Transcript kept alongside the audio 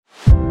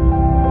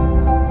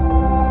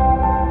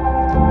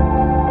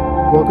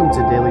Welcome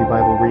to Daily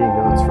Bible Reading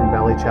Notes from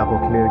Valley Chapel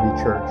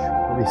Community Church,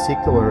 where we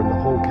seek to learn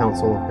the whole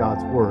counsel of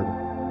God's Word.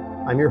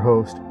 I'm your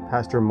host,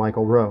 Pastor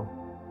Michael Rowe.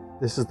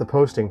 This is the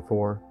posting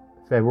for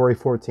February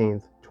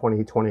 14th,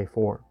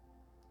 2024.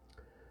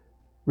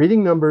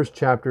 Reading Numbers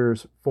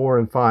chapters 4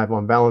 and 5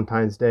 on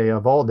Valentine's Day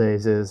of all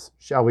days is,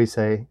 shall we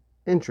say,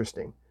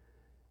 interesting.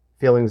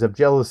 Feelings of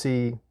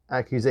jealousy,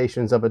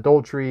 accusations of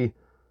adultery,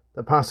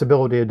 the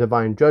possibility of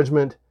divine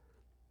judgment.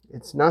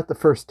 It's not the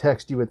first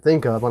text you would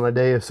think of on a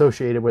day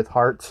associated with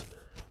hearts,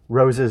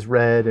 roses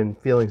red, and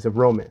feelings of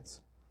romance.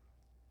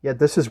 Yet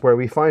this is where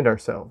we find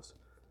ourselves.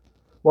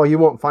 While you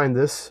won't find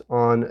this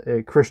on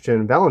a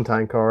Christian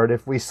Valentine card,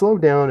 if we slow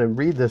down and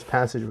read this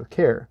passage with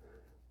care,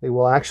 we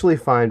will actually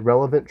find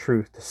relevant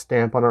truth to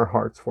stamp on our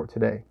hearts for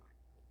today.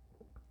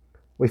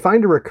 We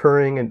find a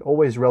recurring and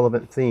always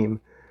relevant theme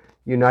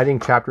uniting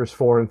chapters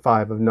 4 and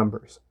 5 of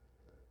Numbers.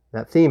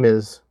 That theme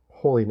is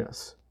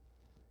holiness.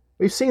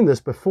 We've seen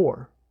this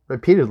before.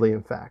 Repeatedly,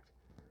 in fact.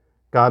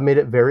 God made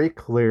it very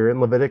clear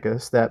in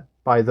Leviticus that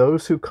by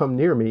those who come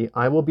near me,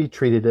 I will be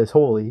treated as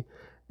holy,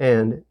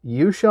 and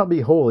you shall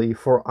be holy,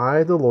 for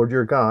I, the Lord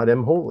your God,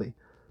 am holy.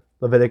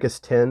 Leviticus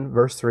 10,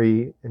 verse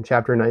 3, and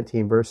chapter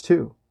 19, verse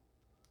 2.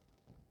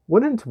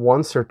 Wouldn't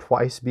once or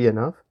twice be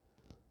enough?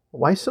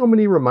 Why so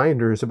many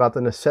reminders about the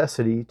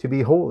necessity to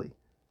be holy?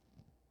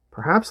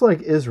 Perhaps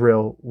like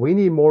Israel, we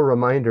need more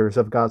reminders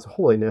of God's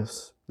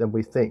holiness than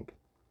we think.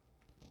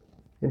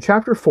 In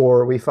chapter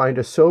 4, we find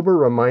a sober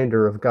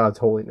reminder of God's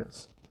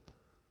holiness.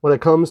 When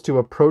it comes to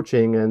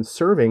approaching and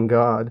serving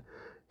God,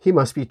 he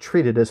must be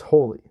treated as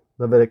holy.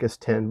 Leviticus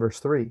 10, verse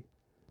 3.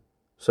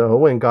 So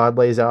when God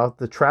lays out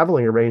the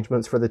traveling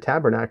arrangements for the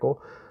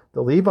tabernacle,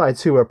 the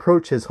Levites who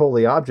approach his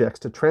holy objects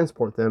to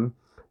transport them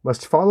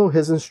must follow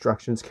his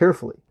instructions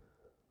carefully.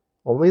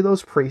 Only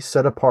those priests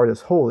set apart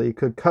as holy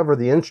could cover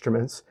the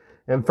instruments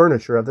and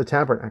furniture of the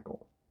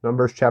tabernacle.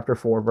 Numbers chapter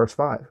 4, verse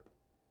 5.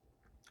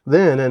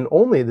 Then, and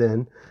only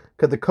then,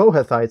 could the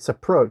Kohathites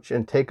approach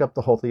and take up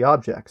the holy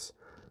objects.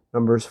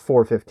 Numbers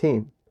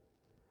 4:15.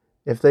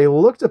 If they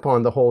looked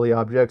upon the holy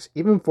objects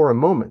even for a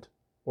moment,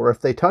 or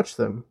if they touched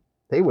them,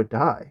 they would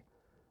die.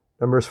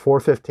 Numbers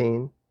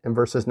 4:15 and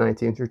verses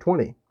 19 through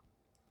 20.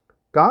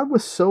 God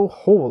was so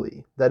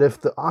holy that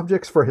if the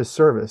objects for his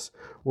service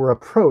were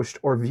approached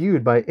or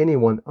viewed by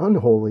anyone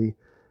unholy,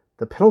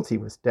 the penalty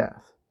was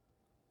death.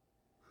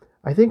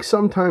 I think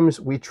sometimes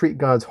we treat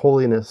God's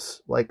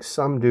holiness like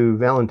some do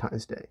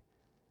Valentine's Day.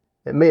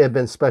 It may have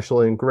been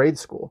special in grade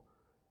school,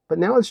 but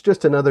now it's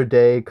just another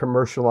day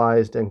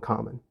commercialized and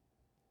common.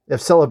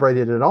 If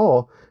celebrated at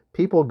all,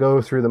 people go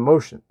through the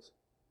motions.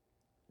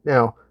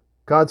 Now,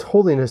 God's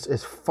holiness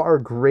is far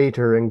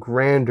greater and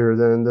grander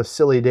than the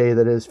silly day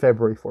that is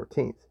February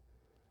 14th.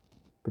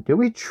 But do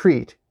we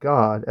treat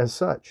God as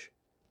such?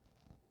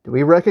 Do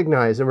we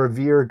recognize and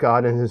revere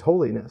God in his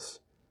holiness?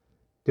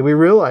 Do we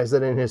realize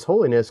that in his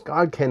holiness,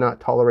 God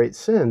cannot tolerate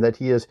sin, that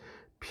he is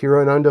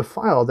pure and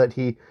undefiled, that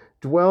he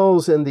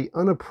dwells in the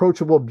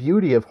unapproachable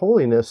beauty of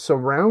holiness,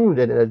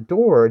 surrounded and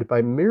adored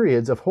by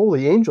myriads of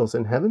holy angels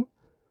in heaven?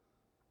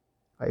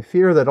 I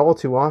fear that all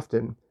too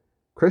often,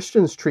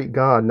 Christians treat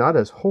God not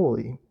as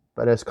holy,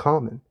 but as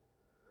common.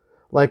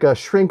 Like a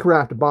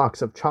shrink-wrapped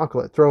box of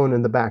chocolate thrown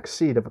in the back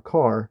seat of a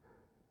car,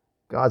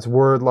 God's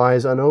word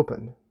lies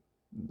unopened.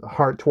 The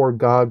heart toward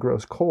God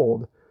grows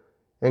cold,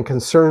 and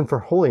concern for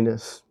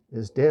holiness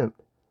is dimmed.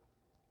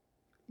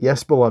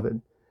 Yes,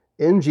 beloved,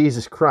 in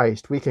Jesus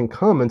Christ we can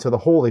come into the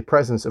holy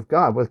presence of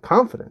God with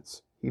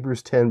confidence.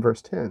 Hebrews 10, verse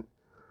 10.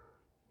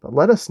 But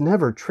let us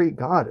never treat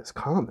God as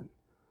common.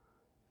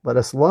 Let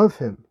us love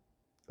him,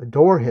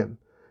 adore him,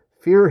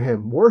 fear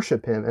him,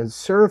 worship him, and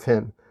serve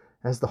him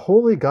as the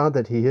holy God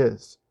that he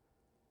is.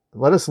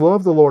 Let us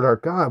love the Lord our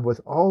God with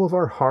all of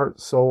our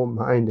heart, soul,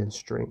 mind, and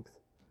strength.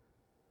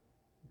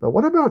 But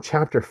what about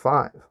chapter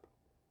 5?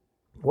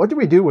 What do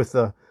we do with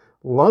the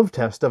love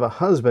test of a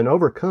husband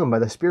overcome by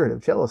the spirit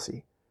of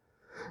jealousy?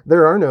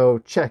 There are no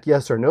check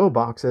yes or no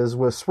boxes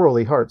with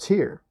swirly hearts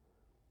here.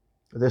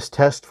 This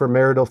test for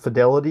marital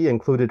fidelity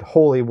included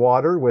holy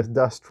water with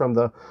dust from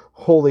the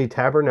holy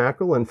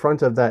tabernacle in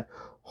front of that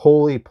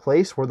holy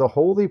place where the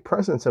holy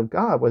presence of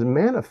God was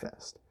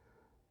manifest.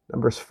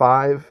 Numbers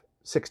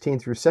 5:16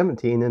 through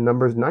 17 and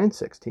Numbers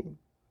 9:16.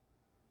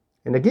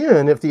 And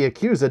again, if the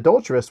accused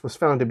adulteress was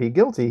found to be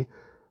guilty,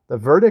 the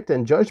verdict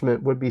and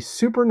judgment would be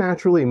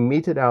supernaturally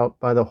meted out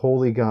by the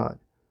holy God.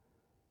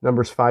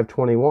 Numbers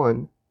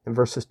 5:21 and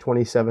verses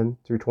 27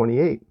 through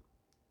 28.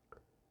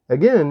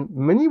 Again,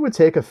 many would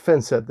take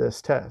offense at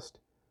this test.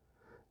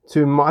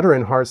 To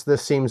modern hearts,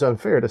 this seems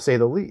unfair to say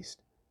the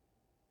least.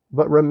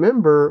 But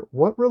remember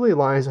what really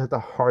lies at the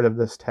heart of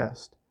this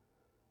test: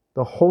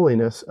 the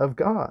holiness of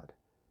God.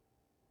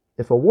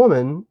 If a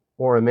woman,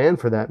 or a man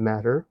for that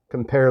matter,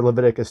 compare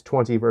Leviticus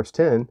 20 verse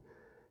 10,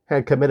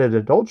 had committed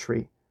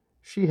adultery,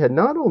 she had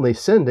not only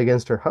sinned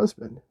against her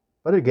husband,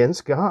 but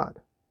against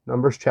God.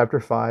 Numbers chapter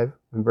 5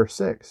 and verse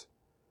 6.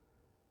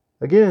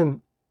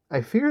 Again,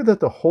 I fear that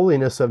the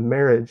holiness of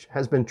marriage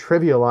has been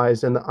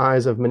trivialized in the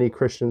eyes of many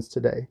Christians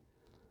today.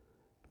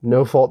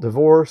 no-fault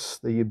divorce,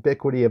 the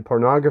ubiquity of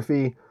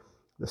pornography,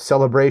 the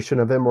celebration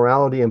of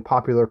immorality in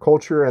popular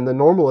culture, and the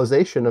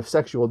normalization of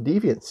sexual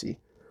deviancy.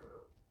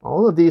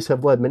 All of these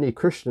have led many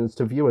Christians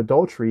to view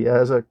adultery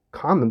as a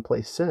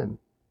commonplace sin.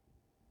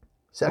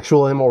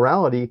 Sexual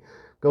immorality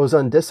goes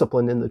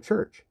undisciplined in the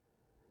church.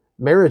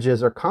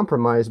 Marriages are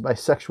compromised by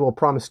sexual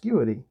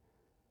promiscuity.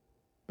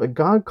 But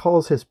God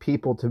calls his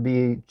people to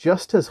be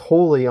just as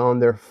holy on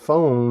their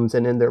phones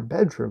and in their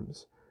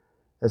bedrooms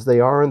as they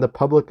are in the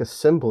public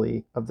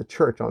assembly of the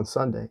church on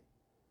Sunday.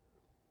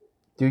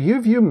 Do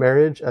you view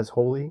marriage as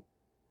holy?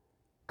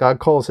 God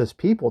calls his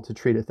people to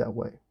treat it that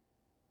way.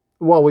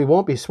 While we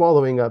won't be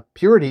swallowing a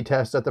purity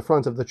test at the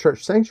front of the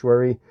church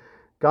sanctuary,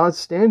 God's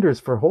standards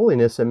for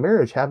holiness in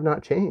marriage have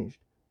not changed.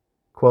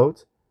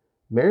 Quote,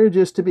 "Marriage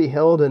is to be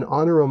held in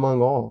honor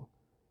among all,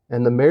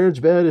 and the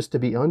marriage bed is to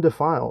be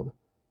undefiled.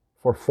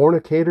 For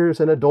fornicators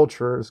and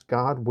adulterers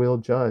God will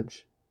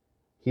judge."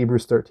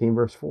 Hebrews 13,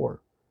 verse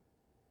 4.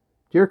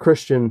 Dear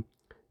Christian,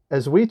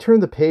 as we turn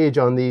the page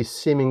on these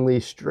seemingly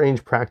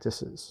strange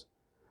practices,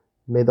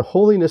 may the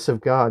holiness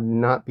of God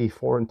not be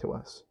foreign to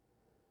us.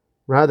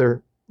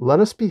 Rather, let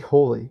us be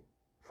holy,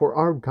 for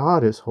our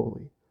God is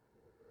holy.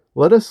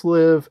 Let us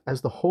live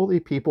as the holy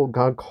people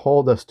God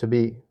called us to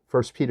be,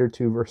 1 Peter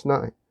 2, verse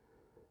 9.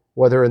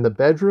 Whether in the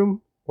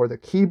bedroom, or the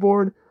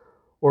keyboard,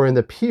 or in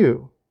the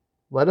pew,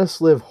 let us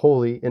live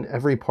holy in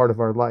every part of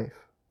our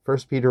life,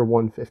 1 Peter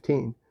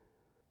 1:15.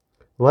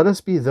 Let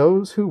us be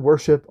those who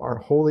worship our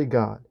holy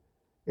God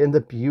in the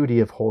beauty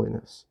of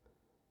holiness.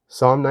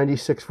 Psalm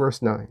 96,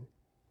 verse 9,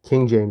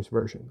 King James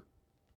Version.